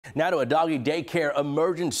Now to a doggy daycare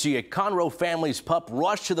emergency. A Conroe family's pup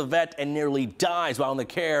rushed to the vet and nearly dies while in the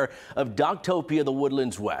care of Dogtopia, the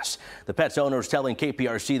Woodlands West. The pet's owners telling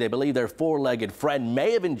KPRC they believe their four-legged friend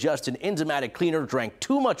may have ingested enzymatic cleaner, drank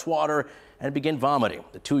too much water, and began vomiting.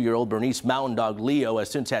 The 2-year-old Bernese Mountain Dog Leo has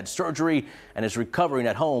since had surgery and is recovering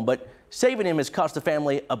at home, but saving him has cost the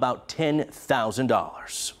family about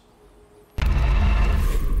 $10,000.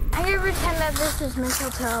 I can pretend that this is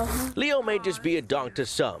mistletoe. Leo may just be a dog to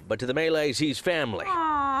some, but to the Malays, he's family.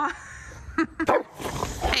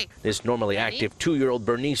 Hey. This normally active 2-year-old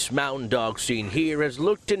Bernese Mountain Dog seen here has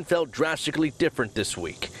looked and felt drastically different this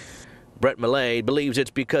week. Brett Malay believes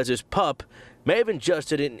it's because his pup may have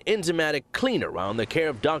ingested an enzymatic cleaner while in the care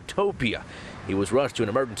of Dogtopia. He was rushed to an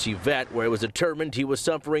emergency vet where it was determined he was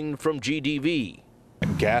suffering from GDV.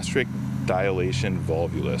 Gastric dilation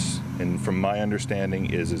volvulus, and from my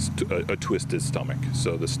understanding is a twisted stomach.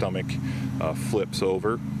 So the stomach flips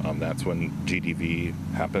over. That's when GDV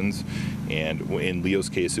happens, and in Leo's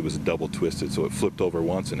case it was double twisted, so it flipped over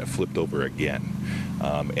once and it flipped over again,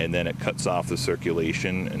 and then it cuts off the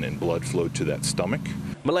circulation and then blood flowed to that stomach.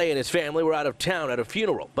 Malay and his family were out of town at a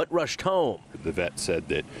funeral but rushed home. The vet said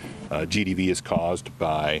that GDV is caused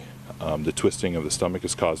by the twisting of the stomach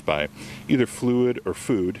is caused by either fluid or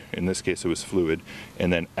food. In this case, it was fluid,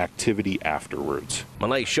 and then activity afterwards.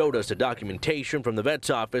 Malay showed us the documentation from the vet's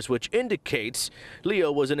office, which indicates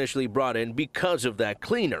Leo was initially brought in because of that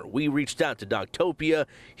cleaner. We reached out to Dogtopia.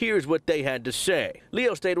 Here's what they had to say.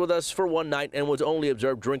 Leo stayed with us for one night and was only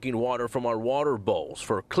observed drinking water from our water bowls.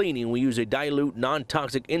 For cleaning, we use a dilute,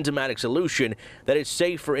 non-toxic enzymatic solution that is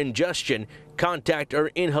safe for ingestion, contact, or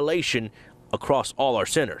inhalation across all our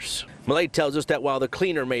centers. Malay tells us that while the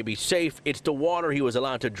cleaner may be safe, it's the water he was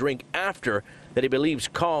allowed to drink after that he believes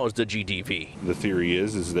caused the GDV. The theory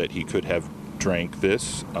is that he could have drank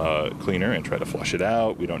this cleaner and tried to flush it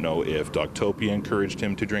out. We don't know if Dogtopia encouraged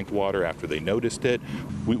him to drink water after they noticed it.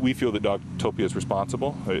 We feel that Dogtopia is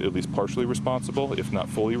responsible, at least partially responsible, if not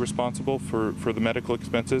fully responsible for the medical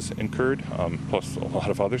expenses incurred, plus a lot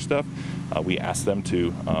of other stuff. We asked them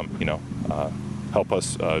to, help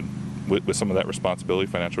us with some of that responsibility,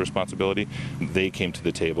 financial responsibility. They came to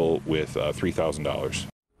the table with $3,000.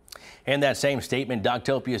 In that same statement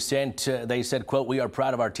Dogtopia sent, they said, quote, "We are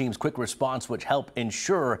proud of our team's quick response, which helped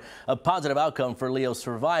ensure a positive outcome for Leo's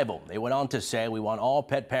survival." They went on to say, "We want all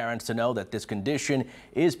pet parents to know that this condition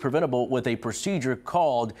is preventable with a procedure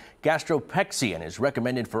called gastropexy and is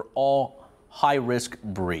recommended for all high-risk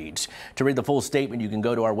breeds." To read the full statement, you can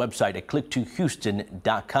go to our website at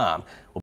click2houston.com.